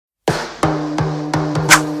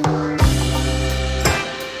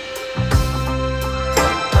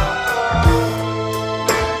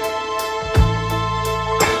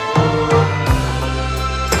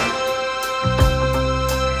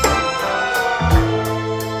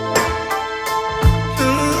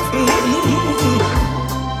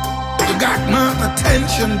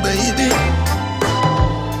attention, baby.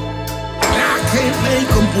 And I can't make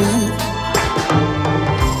a move.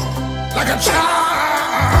 Like a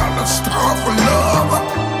child, a star for love.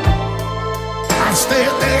 I'll stay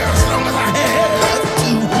there as long as I have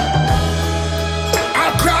to.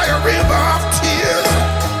 I'll cry a river of tears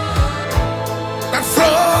that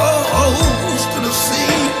flows to the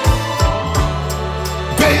sea.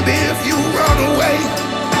 Baby, if you run away,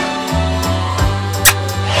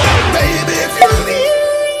 baby, if you leave.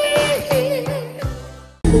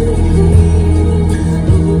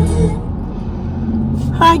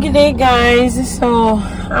 Hi, good day, guys. So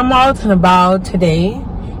I'm out and about today.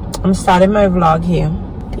 I'm starting my vlog here.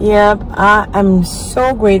 Yep, I am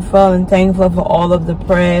so grateful and thankful for all of the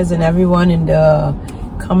prayers and everyone in the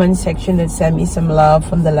comment section that sent me some love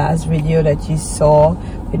from the last video that you saw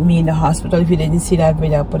with me in the hospital. If you didn't see that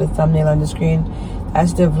video, I'll put a thumbnail on the screen.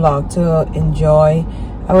 That's the vlog to enjoy.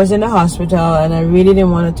 I was in the hospital and I really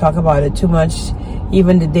didn't want to talk about it too much,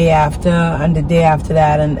 even the day after and the day after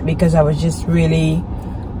that, and because I was just really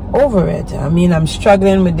over it. I mean, I'm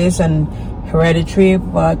struggling with this and hereditary,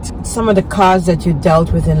 but some of the cards that you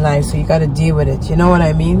dealt with in life, so you got to deal with it, you know what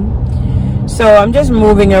I mean? So I'm just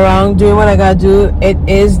moving around, doing what I gotta do. It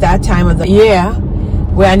is that time of the year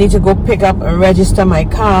where I need to go pick up and register my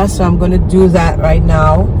car, so I'm going to do that right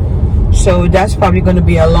now. So that's probably going to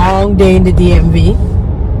be a long day in the DMV.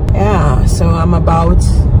 Yeah, so I'm out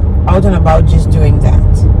and about just doing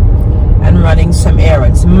that and running some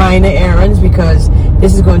errands, minor errands, because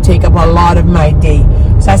this is going to take up a lot of my day.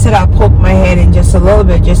 So I said I'll poke my head in just a little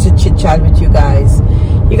bit just to chit chat with you guys.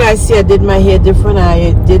 You guys see I did my hair different.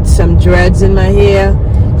 I did some dreads in my hair,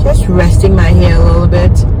 just resting my hair a little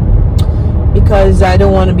bit because I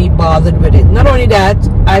don't want to be bothered with it. Not only that,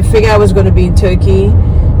 I figured I was going to be in Turkey,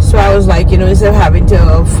 so I was like, you know, instead of having to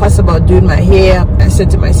fuss about doing my hair, I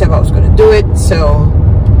said to myself I was going to do it. So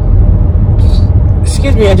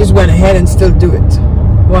excuse me, I just went ahead and still do it,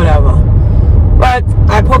 whatever. But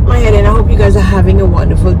I poked my head in. I hope you guys are having a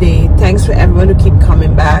wonderful day. Thanks for everyone who keep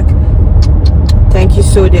coming back. Thank you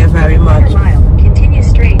so very much. Continue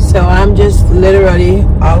straight. So I'm just literally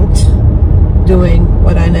out doing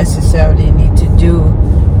what I necessarily need to do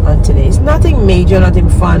on today. It's nothing major, nothing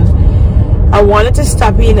fun. I wanted to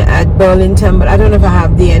stop in at Burlington, but I don't know if I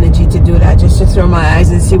have the energy to do that, just to throw my eyes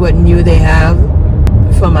and see what new they have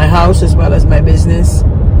for my house as well as my business.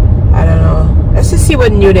 I don't know. Let's just see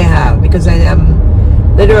what new they have, because I am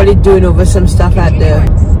literally doing over some stuff at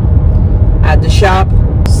the shop.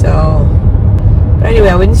 So but anyway,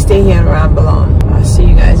 I wouldn't stay here and ramble on. I'll see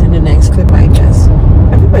you guys in the next clip, I guess.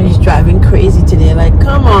 Everybody's driving crazy today. Like,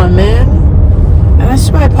 come on, man. And I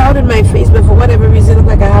swear I powdered my face, but for whatever reason, it looks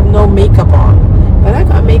like I have no makeup on. But I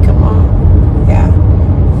got makeup on. Yeah.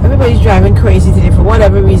 Everybody's driving crazy today for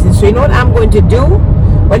whatever reason. So you know what I'm going to do?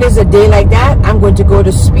 When there's a day like that, I'm going to go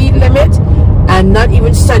to speed limit and not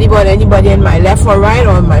even study about anybody in my left or right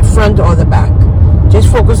or in my front or the back.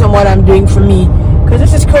 Just focus on what I'm doing for me. Because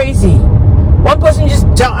this is crazy. One person just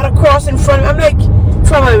dart across in front of me.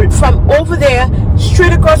 I'm like, from over there,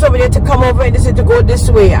 straight across over there to come over and they said to go this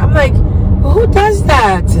way. I'm like, well, who does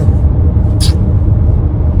that?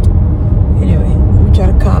 Anyway, let me try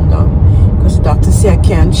to calm down. Because the doctor said I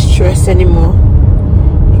can't stress anymore.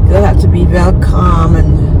 You'll have to be very calm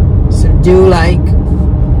and subdue like.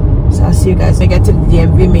 So I'll see you guys when I get to the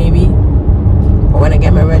DMV maybe. Or when I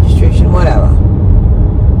get my registration, whatever.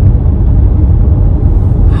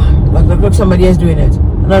 Look, somebody else doing it.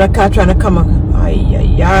 Another car trying to come up. Ay,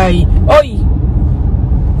 ay, ay. Oi!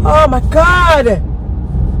 Oh my God!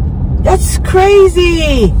 That's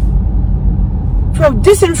crazy! From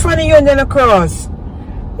this in front of you and then across.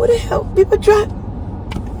 What the hell? People drive.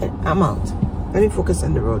 I'm out. Let me focus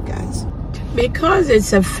on the road, guys. Because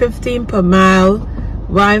it's a 15 per mile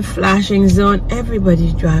white flashing zone,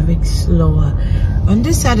 everybody's driving slower. On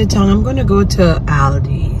this side of town, I'm going to go to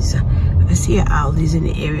Aldi's. I see an Aldi's in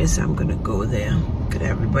the area, so I'm going to go there. Look at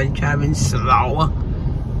everybody driving slow.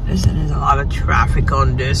 Listen, there's a lot of traffic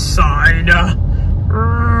on this side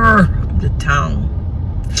of the town.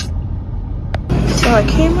 So I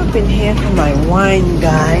came up in here for my wine,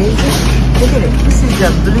 guys. Look at it. This is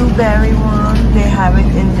the blueberry one. They have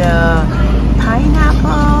it in the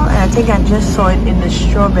pineapple, and I think I just saw it in the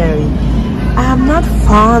strawberry. I'm not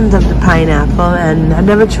fond of the pineapple, and I've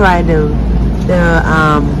never tried the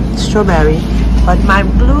strawberry, but my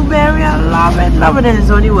blueberry, I love it, and it's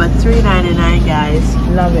only what, $3.99, guys.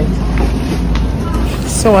 Love it.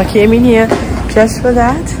 So I came in here just for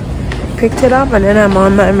that, picked it up, and then I'm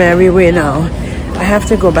on my merry way now. I have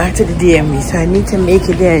to go back to the DMV, so I need to make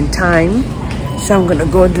it there in time. So I'm gonna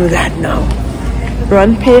go do that now.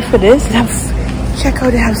 Run pay for this. That's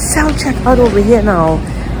Checkout. They have self-checkout over here now.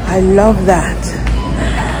 I love that.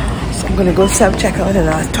 So I'm gonna go self-checkout and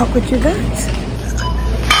I'll talk with you guys.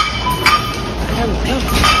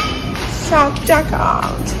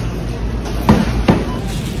 Self-checkout.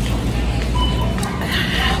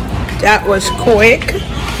 That was quick.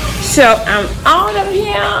 So I'm out of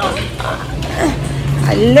here.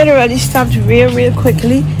 I literally stopped real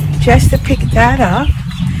quickly just to pick that up,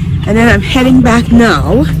 and then I'm heading back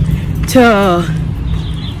now to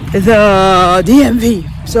the DMV.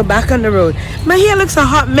 So back on the road. My hair looks a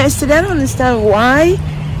hot mess today. I don't understand why.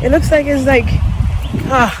 It looks like it's like,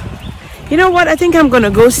 you know what? I think I'm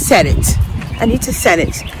gonna go set it. I need to set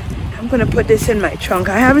it. I'm gonna put this in my trunk.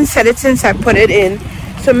 I haven't set it since I put it in,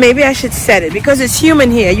 so maybe I should set it because it's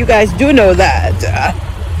humid here. You guys do know that.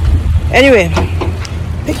 Anyway,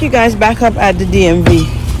 pick you guys back up at the DMV.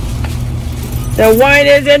 The wine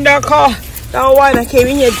is in the car. The wine. I came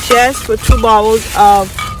in here just for 2 bottles of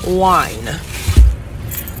wine.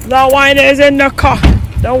 The wine is in the car.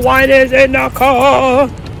 The wine is in the car.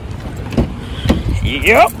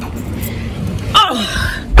 Yep. Oh.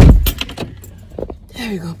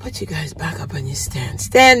 There we go. Put you guys back up on your stand.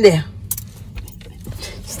 Stand there.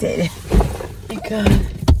 Stay there. Because,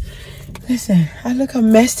 listen, I look a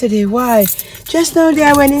mess today. Why? Just now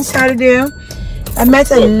I went inside of there. I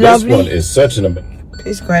met a lovely... This one is such an...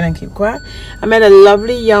 Please go ahead and keep quiet. I met a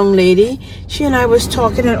lovely young lady. She and I was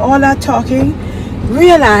talking, and all that talking,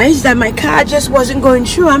 realized that my card just wasn't going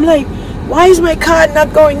through. I'm like, why is my card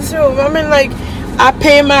not going through? I mean, like, I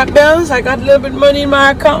pay my bills. I got a little bit of money in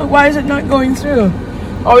my account. Why is it not going through?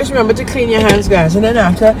 Always remember to clean your hands, guys. And then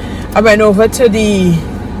after, I went over to the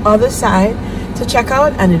other side to check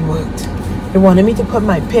out, and it worked. They wanted me to put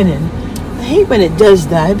my PIN in. I hate when it does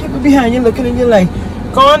that. People behind you looking at you like,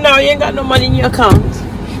 go on now, you ain't got no money in your account.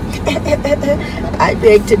 I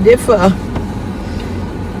beg to differ.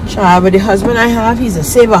 Child, but the husband I have, he's a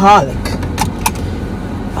saveaholic.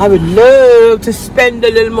 I would love to spend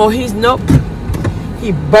a little more. He's nope.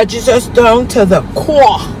 He budgets us down to the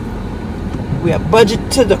core. We are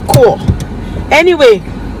budget to the core. Anyway,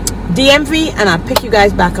 DMV, and I'll pick you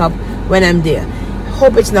guys back up when I'm there.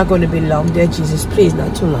 Hope it's not going to be long. Dear Jesus, please,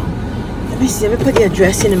 not too long. Let me see. Let me put the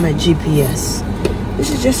address in my GPS. This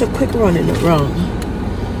is just a quick run in the wrong.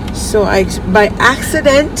 So by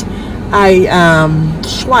accident, I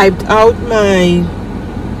swiped out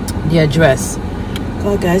the address.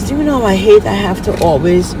 God, guys, do you know I hate I have to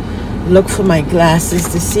always look for my glasses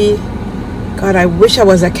to see? God, I wish I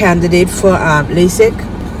was a candidate for LASIK.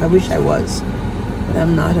 I wish I was, but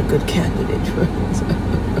I'm not a good candidate for it.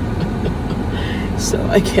 So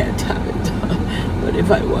I can't have it done. But if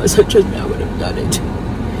I was, trust me, I would have done it.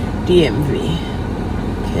 DMV.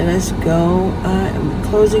 Okay, let's go. I am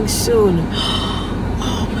closing soon.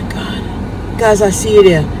 Oh my God. Guys, I see you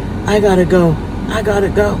there. I gotta go. I gotta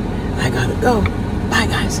go. I gotta go. Bye,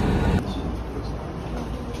 guys.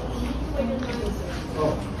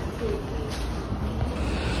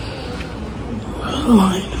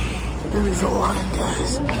 Line. There is a line,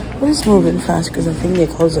 guys. We're just moving fast because I think they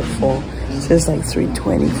close at 4. So it's like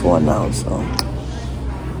 3:24 now, so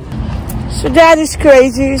that is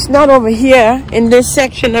crazy. It's not over here in this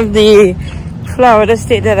section of the Florida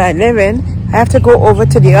state that I live in. I have to go over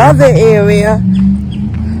to the other area.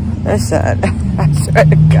 That's sad. I swear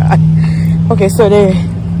to God. Okay, so they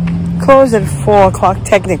close at 4 o'clock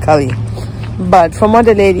technically, but from what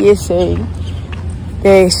the lady is saying,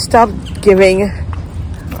 they stopped giving,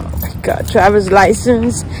 oh my God, driver's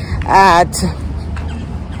license at,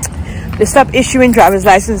 they stopped issuing driver's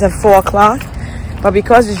license at 4 o'clock. But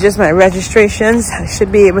because it's just my registrations, I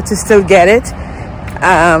should be able to still get it.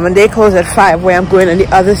 And they close at 5 where I'm going on the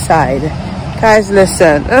other side. Guys,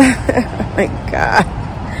 listen. Oh my God.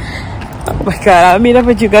 Oh my God. I'll meet up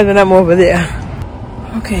with you guys when I'm over there.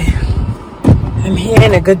 Okay. I'm here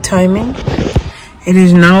in a good timing. It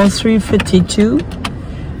is now 3:52.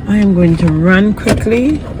 I am going to run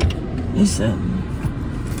quickly. Listen.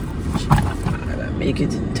 I gotta make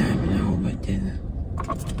it in time.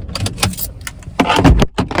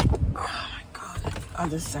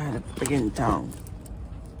 Other side of friggin' town.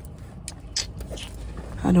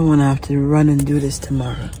 I don't want to have to run and do this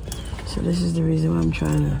tomorrow. So this is the reason why I'm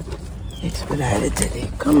trying to expedite it today.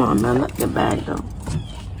 Come on, man. Let the bag go.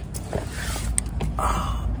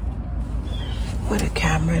 Oh. With a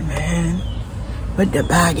camera in my hand. With the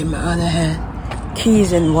bag in my other hand.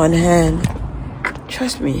 Keys in one hand.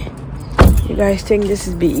 Trust me. You guys think this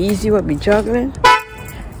would be easy with me juggling?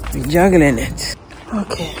 Be juggling it.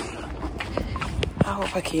 Okay. I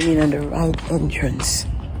hope I came in on the right entrance.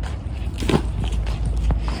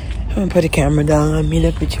 I'm gonna put the camera down and meet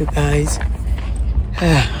up with you guys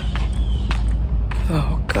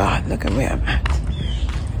Oh God, look at where I'm at.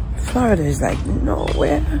 Florida is like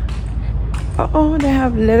nowhere. Oh, they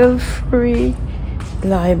have little free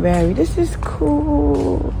library. This is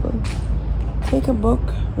cool. Take a book,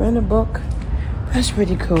 rent a book. That's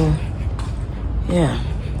pretty cool. Yeah.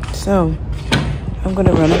 So I'm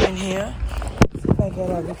gonna run up in here, see if I get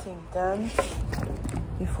everything done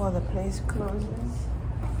before the place closes.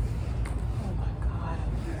 Oh my God,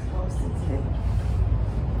 I'm exhausted today.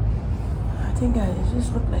 I think it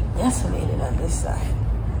just looked like desolated on this side.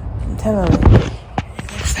 I'm telling you, it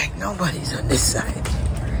looks like nobody's on this side.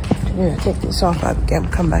 I'm gonna take this off. I'll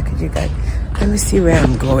come back with you guys. Let me see where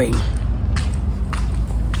I'm going.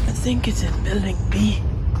 I think it's in building B.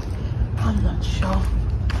 I'm not sure.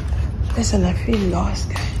 Listen, I feel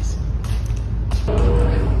lost, guys.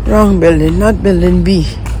 Wrong building, not building B.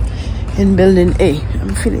 In building A.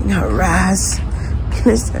 I'm feeling harassed.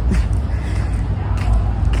 Listen.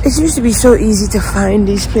 It used to be so easy to find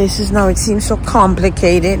these places. Now it seems so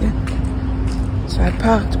complicated. So I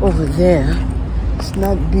parked over there. It's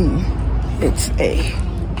not B, it's A.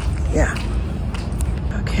 Yeah.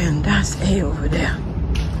 Okay, and that's A over there.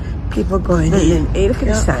 People going in A. Look at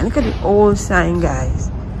the sign. Look at the old sign, guys.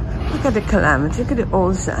 Look at the calamity. Look at the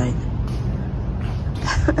old sign.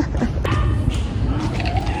 There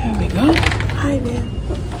we go. Hi there.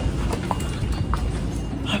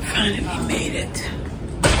 I finally made it.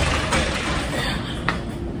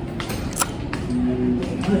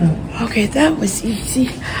 Okay, that was easy.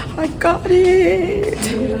 I got it.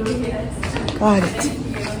 Got it.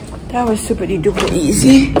 That was super duper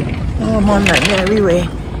easy. Now I'm on my merry way.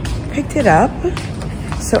 Picked it up.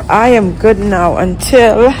 So I am good now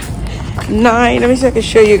until 9. Let me see if I can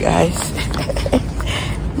show you guys.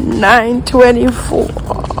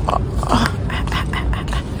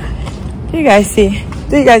 9:24. Do you guys see?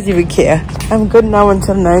 Do you guys even care? I'm good now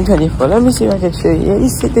until 9:24. Let me see if I can show you. You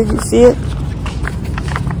see? Did you see it?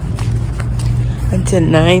 Until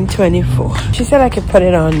 9:24. She said I could put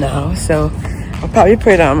it on now, so I'll probably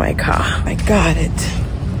put it on my car. I got it.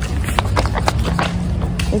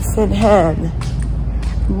 It's in hand.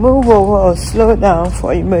 Move over or slow down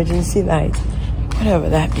for emergency lights. Whatever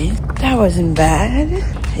that means. That wasn't bad.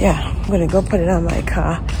 Yeah, I'm gonna go put it on my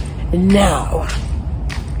car now.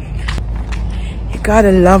 You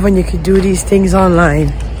gotta love when you can do these things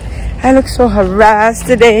online. I look so harassed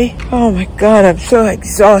today. Oh my God, I'm so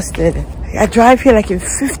exhausted. I drive here like in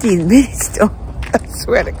 15 minutes though. I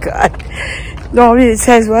swear to God. Normally it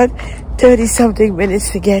says what? 30 something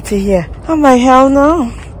minutes to get to here. I'm like, hell no.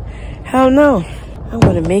 Hell no. I'm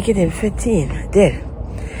gonna make it in 15. I did.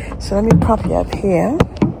 So let me prop you up here.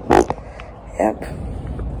 Yep.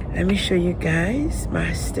 Let me show you guys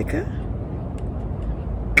my sticker.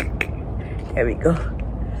 There we go.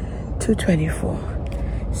 224.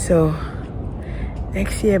 So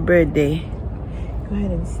next year birthday. Go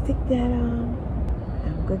ahead and stick that on.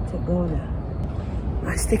 I'm good to go now.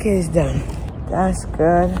 My sticker is done. That's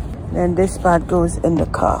good. Then this part goes in the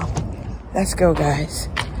car. Let's go, guys.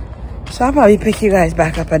 So I'll probably pick you guys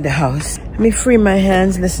back up at the house. Let me free my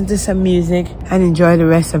hands, listen to some music, and enjoy the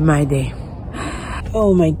rest of my day.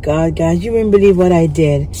 Oh my God, guys, you wouldn't believe what I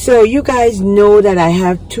did. So you guys know that I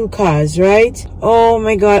have 2 cars, right? Oh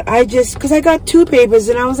my God, because I got 2 papers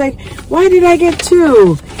and I was like, why did I get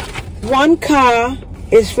 2? One car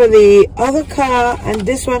is for the other car and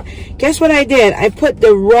this one. Guess what I did? I put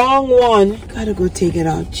the wrong one. Gotta go take it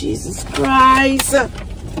out. Jesus Christ. I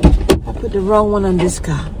put the wrong one on this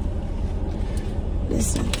car.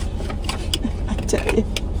 Listen. I tell you.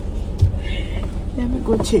 Let me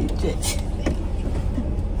go change it.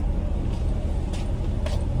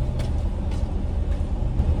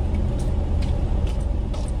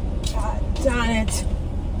 God darn it.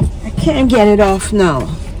 I can't get it off now.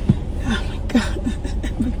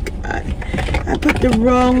 I put the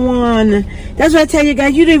wrong one. That's what I tell you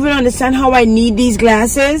guys. You don't even understand how I need these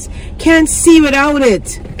glasses. Can't see without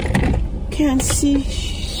it. Can't see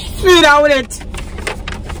without it.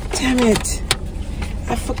 Damn it.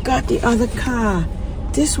 I forgot the other car.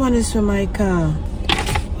 This one is for my car.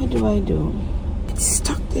 What do I do? It's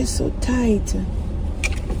stuck there so tight.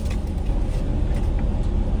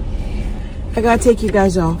 I gotta take you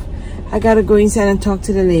guys off. I gotta go inside and talk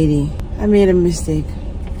to the lady. I made a mistake.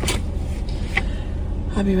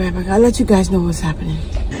 I'll be right back. I'll let you guys know what's happening.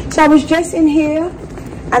 So I was just in here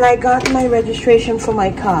and I got my registration for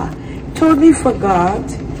my car. Totally forgot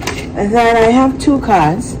that I have 2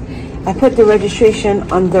 cars. I put the registration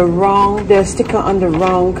on the sticker on the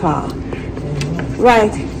wrong car.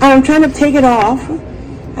 Right. And I'm trying to take it off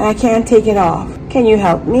and I can't take it off. Can you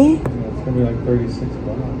help me? It's gonna be like 36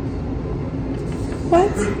 bucks.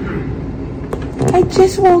 What? I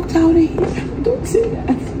just walked out of here. Don't say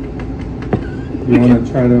that. You want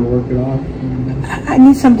to try to work it off? I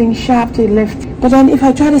need something sharp to lift. But then if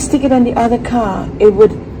I try to stick it on the other car, it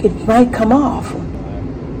might come off.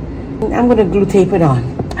 I'm gonna glue tape it on.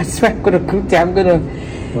 I swear I'm gonna glue tape. I'm gonna.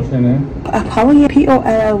 What's your name? Pollys,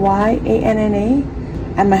 P-O-L-L-Y-A-N-N-A,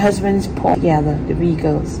 and my husband's Paul together, the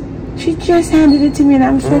vehicles. She just handed it to me and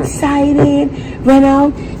I'm so excited. Went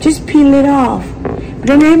out, just peel it off. But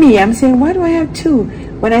then I'm saying, why do I have two?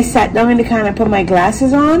 When I sat down in the car and I put my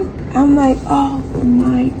glasses on, I'm like, oh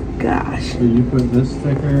my gosh. So you put this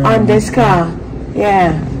sticker on this car?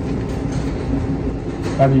 Yeah.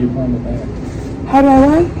 How do you plan to pay? How do I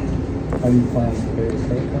what? How do you plan to pay?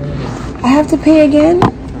 I have to pay again?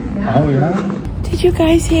 Oh yeah. Did you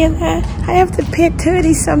guys hear that? I have to pay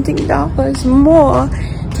 $30-something more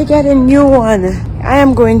to get a new one. I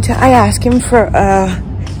asked him for a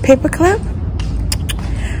paper clip.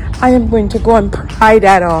 I am going to go and pry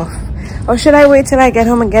that off. Or should I wait till I get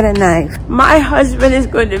home and get a knife? My husband is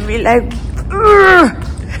going to be like,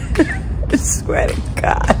 I swear to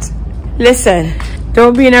God. Listen,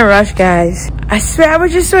 don't be in a rush, guys. I swear I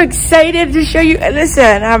was just so excited to show you.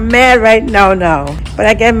 Listen, I'm mad right now. But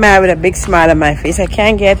I get mad with a big smile on my face. I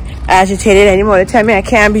can't get agitated anymore. They tell me I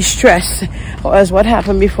can't be stressed. Or else what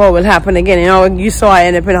happened before will happen again. You know, you saw I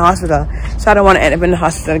ended up in the hospital. So I don't want to end up in the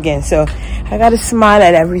hospital again. So I got to smile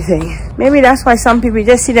at everything. Maybe that's why some people, you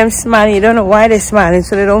just see them smiling. You don't know why they're smiling.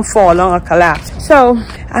 So they don't fall on or collapse. So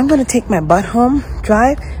I'm going to take my butt home,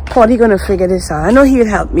 drive. Paulie going to figure this out. I know he would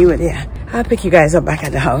help me with it. I'll pick you guys up back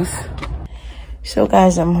at the house. So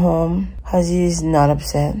guys, I'm home. Huzzy is not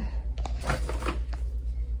upset.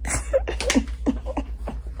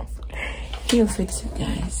 He'll fix it,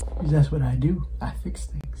 guys. That's what I do. I fix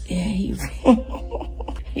things. Yeah,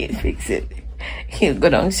 he'll fix it. He'll go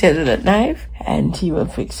downstairs with a knife and he will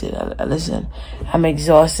fix it. Listen, I'm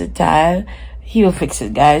exhausted, tired. He will fix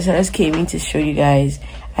it, guys. I just came in to show you guys.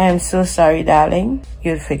 I am so sorry, darling.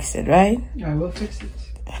 You'll fix it, right? I will fix it.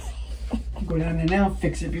 Go down there now,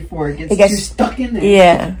 fix it before it gets too stuck in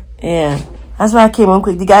there. Yeah. That's why I came on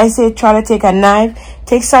quick. The guy said try to take a knife,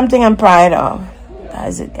 take something and pry it off.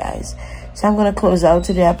 That's it, guys. So I'm gonna close out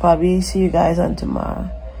today. I'll probably see you guys on tomorrow.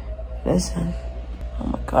 Listen, oh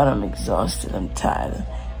my God, I'm exhausted. I'm tired.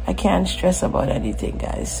 I can't stress about anything,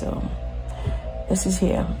 guys. So this is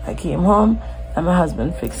here. I came home and my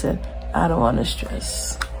husband fixed it. I don't want to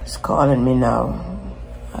stress. He's calling me now.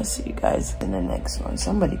 I'll see you guys in the next one.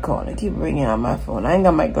 Somebody calling. Keep ringing on my phone. I ain't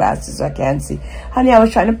got my glasses, so I can't see. Honey, I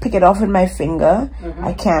was trying to pick it off with my finger.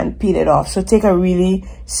 I can't peel it off. So take a really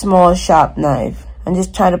small, sharp knife and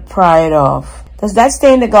just try to pry it off. Does that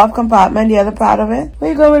stay in the glove compartment, the other part of it?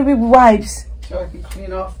 Where you going with wipes? So I can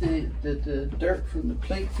clean off the dirt from the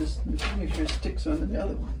plate, just make sure it sticks onto the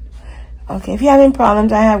other one. Okay, if you're having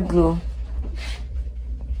problems, I have glue.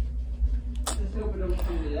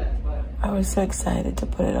 I was so excited to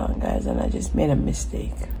put it on, guys, and I just made a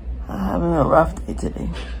mistake. I'm having a rough day today.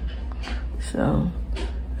 So,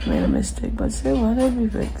 I made a mistake, but still, what did we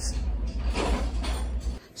fix?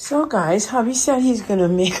 So, guys, hubby said he's gonna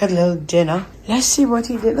make a little dinner. Let's see what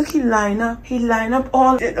he did. Look, he lined up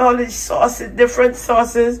all these sauces, different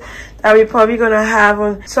sauces that we're probably gonna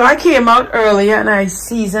have. So I came out earlier and I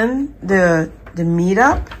seasoned the meat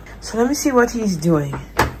up. So let me see what he's doing.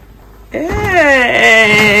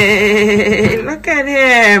 Hey, look at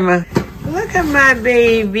him. Look at my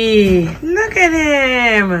baby. Look at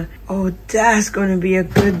him. Oh, that's gonna be a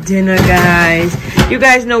good dinner, guys. You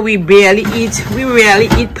guys know we rarely eat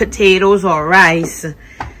potatoes or rice.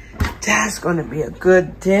 That's gonna be a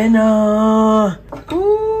good dinner.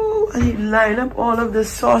 Ooh, and he lined up all of the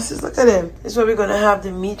sauces. Look at him. This is what we're gonna have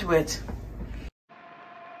the meat with.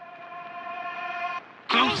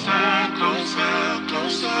 Closer, closer,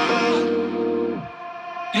 closer.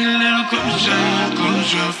 A little closer,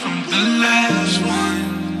 closer from the last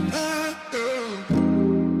one.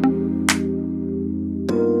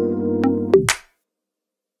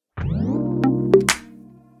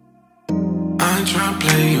 I try to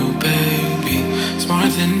play you, baby. It's more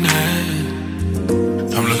than that.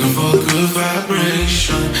 I'm looking for a good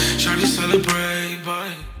vibration. Shawty celebrate,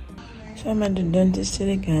 but So I'm at the dentist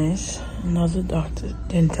today, guys. Another doctor,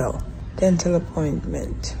 dental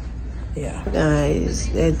appointment. Yeah, guys,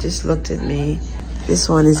 they just looked at me. This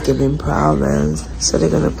one is giving problems, so they're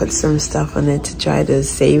gonna put some stuff on it to try to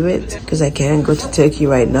save it, because I can't go to Turkey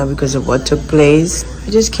right now because of what took place.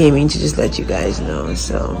 I just came in to just let you guys know.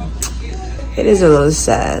 So it is a little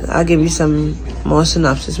sad. I'll give you some more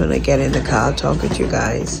synopsis when I get in the car. I'll talk with you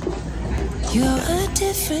guys. You're a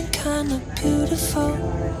different kind of beautiful.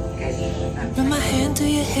 Run my hand through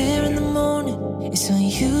your hair in the morning, it's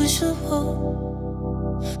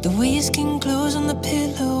unusual. The way your skin glows on the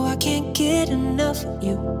pillow, I can't get enough of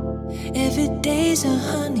you. Every day's a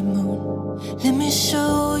honeymoon, let me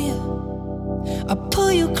show you. I'll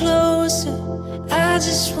pull you closer, I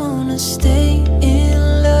just wanna stay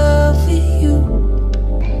in love with you.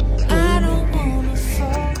 I don't wanna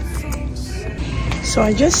fall close. So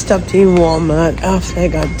I just stopped in Walmart after I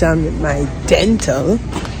got done with my dental.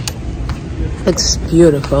 It's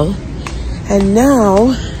beautiful. And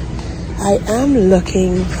now I am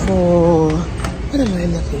looking for, what am I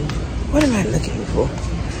looking for?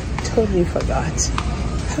 Totally forgot.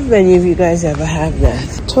 How many of you guys ever have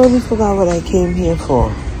that? Totally forgot what I came here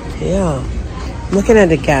for. Yeah. Looking at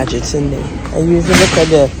the gadgets in there. I usually look at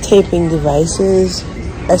the taping devices,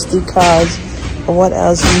 SD cards, and what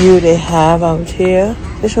else new they have out here.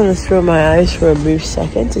 Just want to throw my eyes for a brief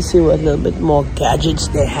second to see what little bit more gadgets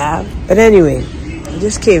they have. But anyway, I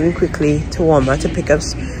just came in quickly to Walmart to pick up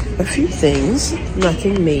a few things,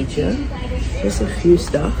 nothing major, just a few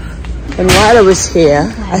stuff. And while I was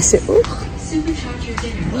here, I said, oh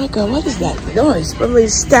my God, what is that noise?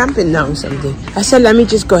 Somebody's stamping down something. I said, let me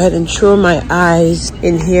just go ahead and throw my eyes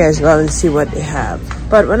in here as well and see what they have.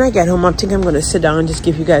 But when I get home, I think I'm going to sit down and just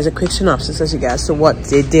give you guys a quick synopsis as regards to what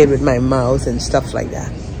they did with my mouth and stuff like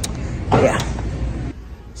that. Yeah.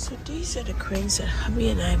 So these are the cranes that hubby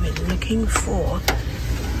and I have been looking for.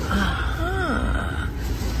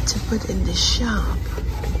 To put in the shop.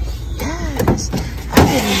 Yes.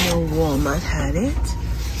 I didn't know Walmart had it.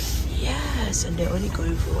 Yes, and they're only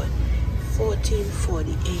going for what?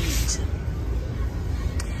 $14.48.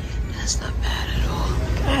 That's not bad at all.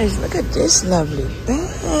 Guys, look at this lovely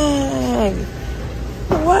bag.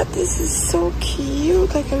 What? This is so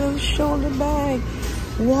cute. Like a little shoulder bag.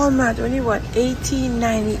 Walmart only what?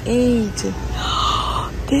 $18.98.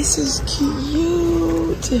 This is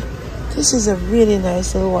cute. This is a really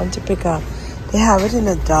nice little one to pick up. They have it in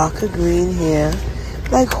a darker green here.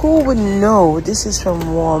 Like, who would know this is from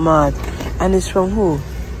Walmart? And it's from who?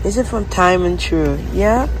 Is it from Time and True?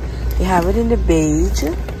 Yeah? They have it in the beige.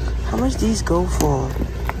 How much these go for?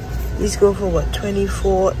 These go for what?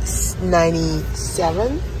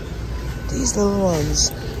 $24.97? These little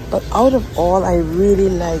ones. But out of all, I really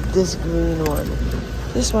like this green one.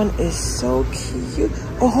 This one is so cute.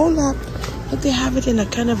 Oh, hold up. Look, they have it in a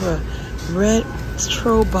kind of a red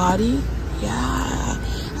straw body. Yeah.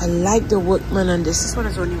 I like the workman on this. This one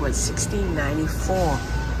is only what? $16.94.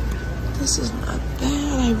 This is not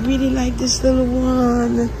bad. I really like this little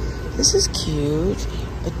one. This is cute.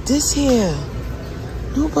 But this here,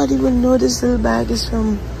 nobody will know this little bag is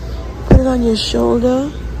from. Put it on your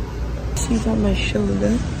shoulder. See it on my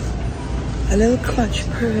shoulder. A little clutch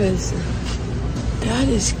purse. That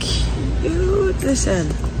is cute.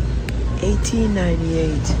 Listen,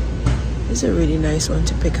 $18.98. It's a really nice one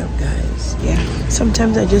to pick up, guys. Yeah.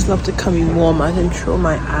 Sometimes I just love to come in Walmart and throw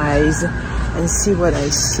my eyes and see what I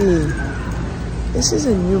see. This is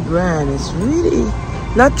a new brand. It's really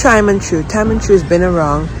not Time and True. Time and True has been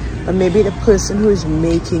around, but maybe the person who is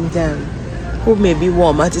making them, who maybe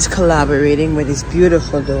Walmart is collaborating with, is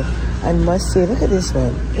beautiful though. I must say, look at this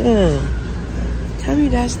one. Tell me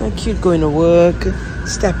that's not cute, going to work,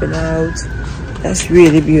 stepping out. That's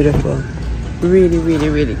really beautiful. Really, really,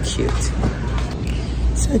 really cute.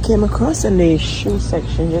 So I came across in the shoe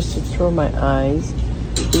section just to throw my eyes.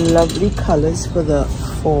 Lovely colors for the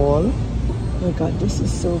fall. Oh my God, this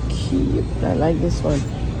is so cute. I like this one.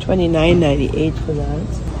 $29.98 for that.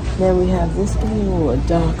 Then we have this one, a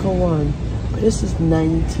darker one. But this is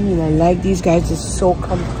 $19. I like these guys. It's so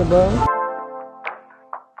comfortable.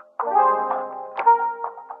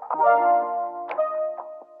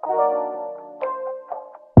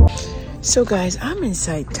 So guys, I'm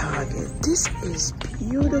inside Target. This is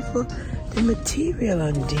beautiful. The material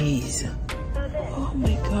on these. Oh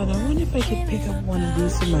my God, I wonder if I could pick up one of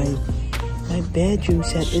these for my bedroom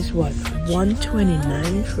set. Is what,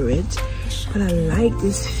 $129 for it. But I like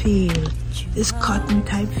this feel. This cotton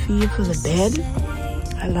type feel for the bed.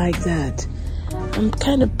 I like that. I'm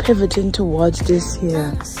kind of pivoting towards this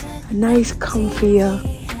here. A nice comfier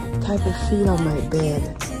type of feel on my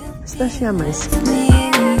bed. Especially on my skin.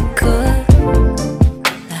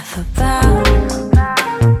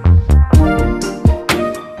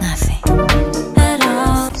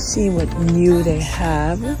 See what new they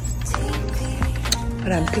have.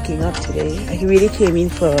 What I'm picking up today. I really came in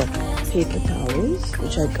for paper towels,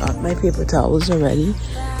 which I got my paper towels already.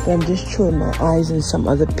 But I'm just throwing my eyes on some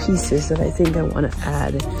other pieces that I think I want to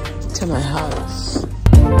add to my house.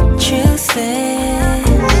 Truth is, I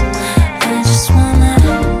just wanna.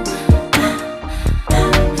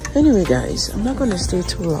 guys, I'm not gonna stay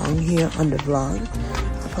too long here on the vlog.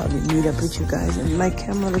 I'll probably meet up with you guys, and my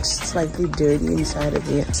camera looks slightly dirty inside of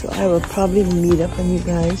here, so I will probably meet up on you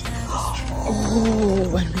guys. Oh,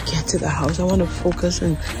 when we get to the house, I want to focus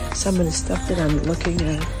on some of the stuff that I'm looking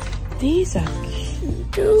at. These are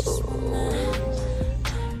cute.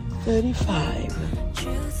 35.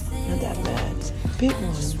 Not that bad. Big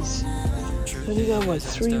ones. Only got what,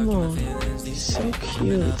 3 more. So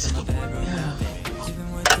cute. Yeah.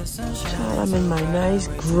 Child, I'm in my nice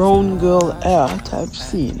grown girl era type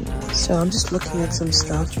scene. So I'm just looking at some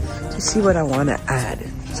stuff to see what I want to add.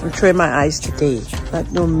 So I'm trying my eyes today.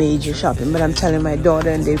 Not no major shopping, but I'm telling my daughter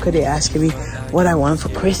and Dave, because they're asking me what I want for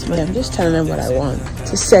Christmas. I'm just telling them what I want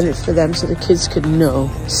to send it for them so the kids could know.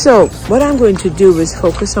 So what I'm going to do is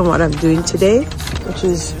focus on what I'm doing today, which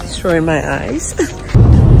is destroying my eyes.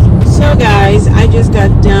 So guys, I just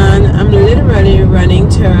got done. I'm literally running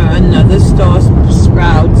to another store,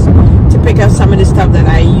 Sprouts, to pick up some of the stuff that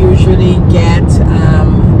I usually get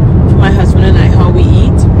for my husband and I, how we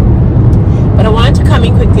eat. But I wanted to come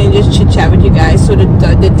in quickly and just chit chat with you guys. So the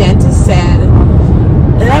dentist said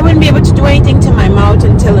that I wouldn't be able to do anything to my mouth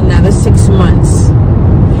until another 6 months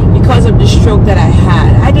because of the stroke that I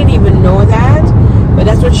had. I didn't even know that, but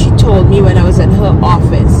that's what she told me when I was in her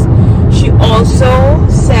office. She also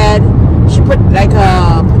said she put like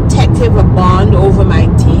a protective bond over my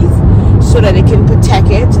teeth so that it can protect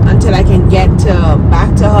it until I can get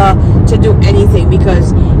back to her to do anything,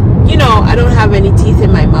 because you know I don't have any teeth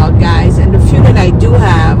in my mouth, guys, and the few that I do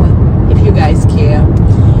have, if you guys care,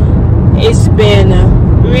 it's been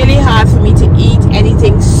really hard for me to eat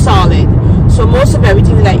anything solid. So most of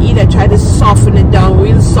everything that I eat, I try to soften it down,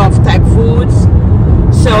 real soft type foods.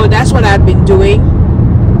 So that's what I've been doing.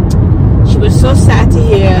 She was so sad to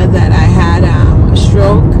hear that I had a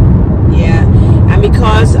stroke. Yeah, and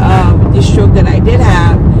because of the stroke that I did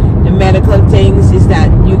have, the medical things is that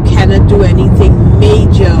you cannot do anything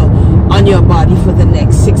major on your body for the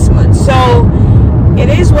next 6 months. So it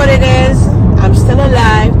is what it is. I'm still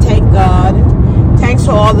alive, thank God. Thanks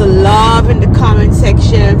for all the love in the comment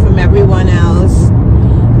section from everyone else.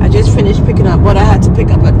 I just finished picking up what I had to pick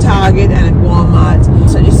up at Target and at Walmart.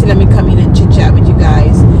 So just let me come in and chit chat with you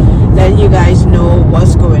guys, let you guys know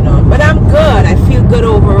what's going on. But I'm good. I feel good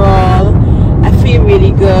overall. I feel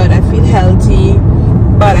really good. I feel healthy.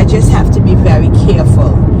 But I just have to be very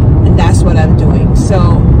careful. And that's what I'm doing. So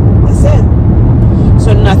that's it.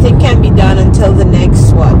 So nothing can be done until the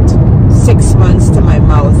next, what, 6 months to my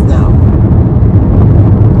mouth now.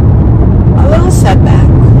 A little setback.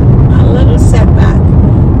 A little setback.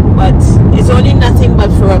 But it's only nothing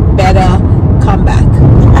but for a better comeback.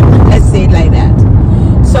 Let's say it like that.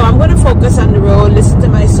 So I'm going to focus on the road, listen to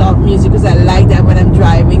my soft music, because I like that when I'm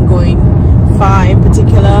driving, going far in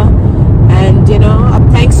particular. And you know,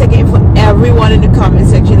 thanks again for everyone in the comment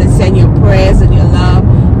section that send your prayers and your love.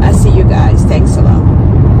 I see you guys. Thanks a lot.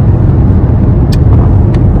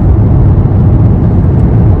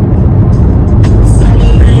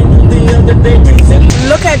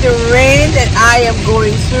 Look at the rain that I am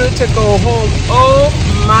going through to go home. Oh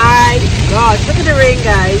my gosh, look at the rain,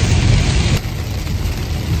 guys.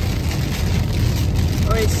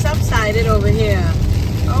 Oh, it subsided over here.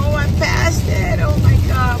 Oh, I passed it. Oh my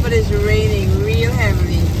God, but it's raining real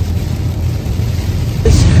heavily.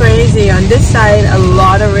 It's crazy. On this side, a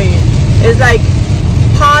lot of rain. It's like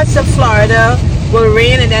parts of Florida will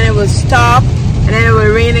rain and then it will stop and then it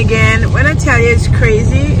will rain again. When I tell you it's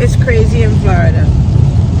crazy in Florida.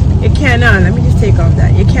 You cannot, let me just take off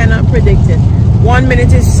that. You cannot predict it. 1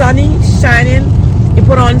 minute is sunny, shining. You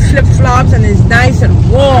put on flip-flops and it's nice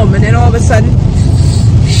and warm, and then all of a sudden,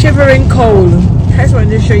 shivering cold. I just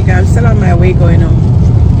wanted to show you guys. I'm still on my way going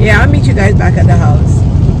home. Yeah, I'll meet you guys back at the house.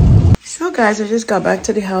 So guys, I just got back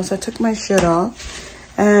to the house. I took my shirt off.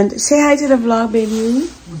 And say hi to the vlog, baby.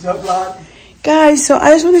 What's up, vlog? Guys, so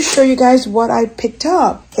I just want to show you guys what I picked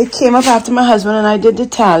up. It came up after my husband and I did the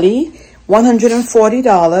tally.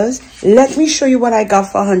 $140. Let me show you what I got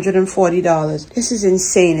for $140. This is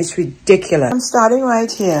insane. It's ridiculous. I'm starting right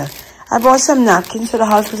here. I bought some napkins for the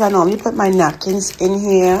house because I normally put my napkins in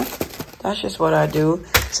here. That's just what I do.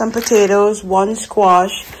 Some potatoes, 1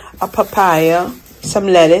 squash, a papaya, some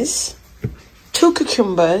lettuce, 2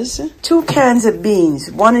 cucumbers, 2 cans of beans.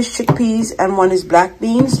 1 is chickpeas and 1 is black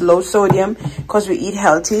beans, low sodium because we eat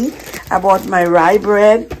healthy. I bought my rye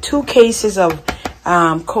bread, 2 cases of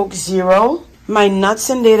Coke Zero, my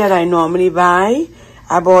nuts in there that I normally buy.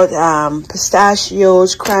 I bought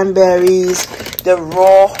pistachios, cranberries, the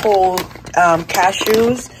raw whole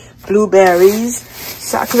cashews, blueberries.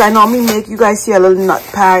 So, because I normally make, you guys see a little nut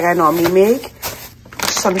pack I normally make.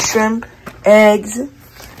 Some shrimp, eggs,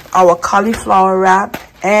 our cauliflower wrap,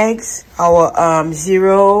 eggs, our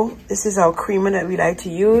zero. This is our creamer that we like to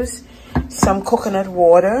use. Some coconut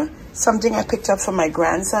water. Something I picked up from my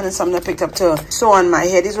grandson and something I picked up to sew on my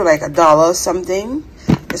hair. These were like $1 something.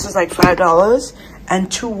 This was like $5. And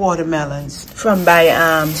 2 watermelons from by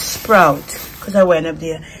Sprout, because I went up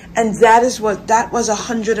there. And that was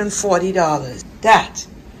 $140. That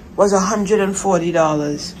was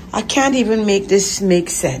 $140. I can't even make this make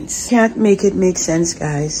sense. Can't make it make sense,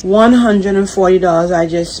 guys. $140 I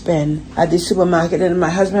just spent at the supermarket, and my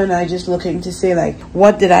husband and I just looking to say, like,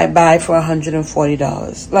 what did I buy for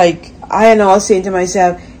 $140? Like, I am all saying to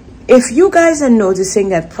myself, if you guys are noticing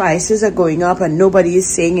that prices are going up and nobody is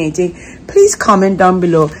saying anything, please comment down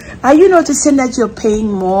below. Are you noticing that you're paying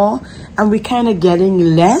more and we're kind of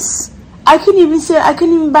getting less? I couldn't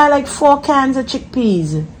even buy like 4 cans of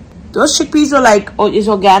chickpeas. Those chickpeas are like, it's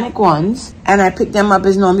organic ones. And I picked them up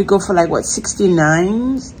as normally go for like, what,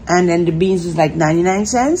 69? And then the beans is like 99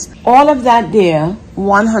 cents. All of that there,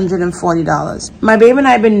 $140. My baby and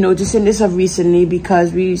I have been noticing this of recently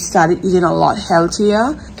because we started eating a lot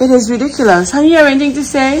healthier. It is ridiculous. Honey, you have anything to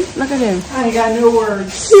say? Look at him. I ain't got no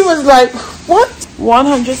words. He was like, what?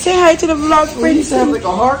 100. Say hi to the vlog, We used to have like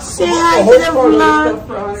a heart. Say hi to the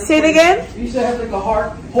vlog. Say it again. We used to have like a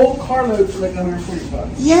whole carload for like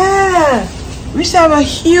 $140. Yeah. We used to have a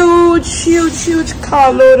huge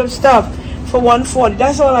carload of stuff for $140.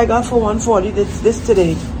 That's all I got for $140 this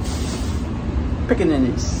today.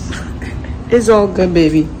 Pickaninnies. It's all good,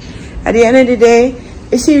 baby. At the end of the day,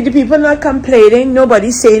 you see, the people not complaining,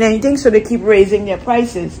 nobody's saying anything, so they keep raising their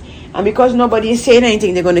prices. And because nobody is saying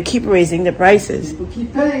anything, they're going to keep raising the prices. People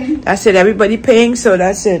keep paying. That's it. Everybody paying, so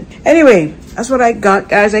that's it. Anyway, that's what I got,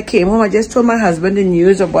 guys. I came home. I just told my husband the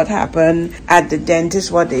news of what happened at the dentist,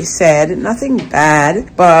 what they said. Nothing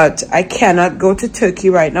bad, but I cannot go to Turkey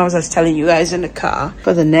right now, as I was telling you guys in the car,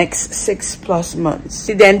 for the next 6+ months.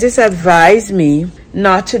 The dentist advised me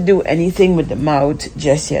not to do anything with the mouth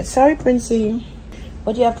just yet. Sorry, Princey.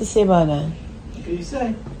 What do you have to say about that? What can you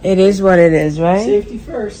say? It is what it is, right? Safety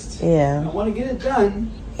first. Yeah. I want to get it done.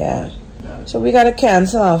 Yeah. So we got to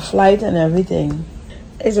cancel our flight and everything.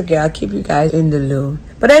 It's okay. I'll keep you guys in the loop.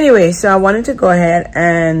 But anyway, so I wanted to go ahead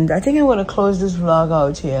and I think I'm going to close this vlog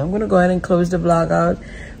out here. I'm going to go ahead and close the vlog out.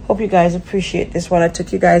 Hope you guys appreciate this one. I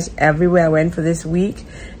took you guys everywhere I went for this week.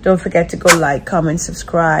 Don't forget to go like, comment,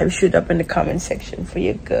 subscribe. Shoot up in the comment section for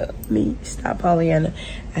your girl, me, Star Pollyanna,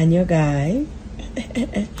 and your guy.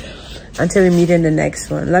 Until we meet in the next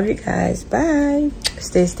one. Love you guys. Bye.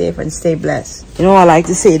 Stay safe and stay blessed. You know what I like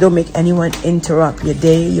to say? Don't make anyone interrupt your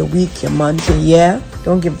day, your week, your month, your year.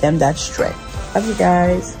 Don't give them that stress. Love you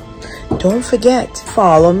guys. Don't forget,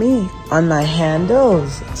 follow me on my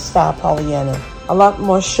handles, Star Pollyanna. A lot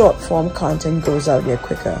more short form content goes out there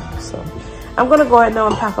quicker. So I'm going to go ahead now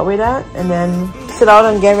and pack away that and then sit out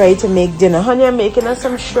and get ready to make dinner. Honey, I'm making us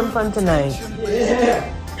some shrimp on tonight. Yeah.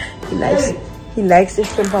 He likes the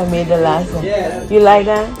shrimp I made the last one. Yeah. You like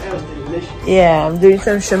that? That was delicious. Yeah, I'm doing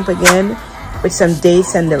some shrimp again with some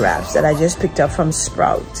dates and the wraps that I just picked up from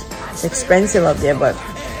Sprout. It's expensive up there, but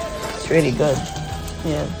it's really good.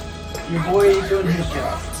 Yeah. Your boy is doing his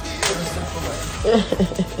job.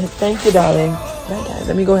 Thank you, darling. Bye, guys.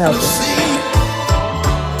 Let me go help him.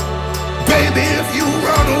 Baby, if you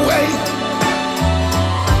run away,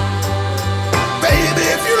 baby,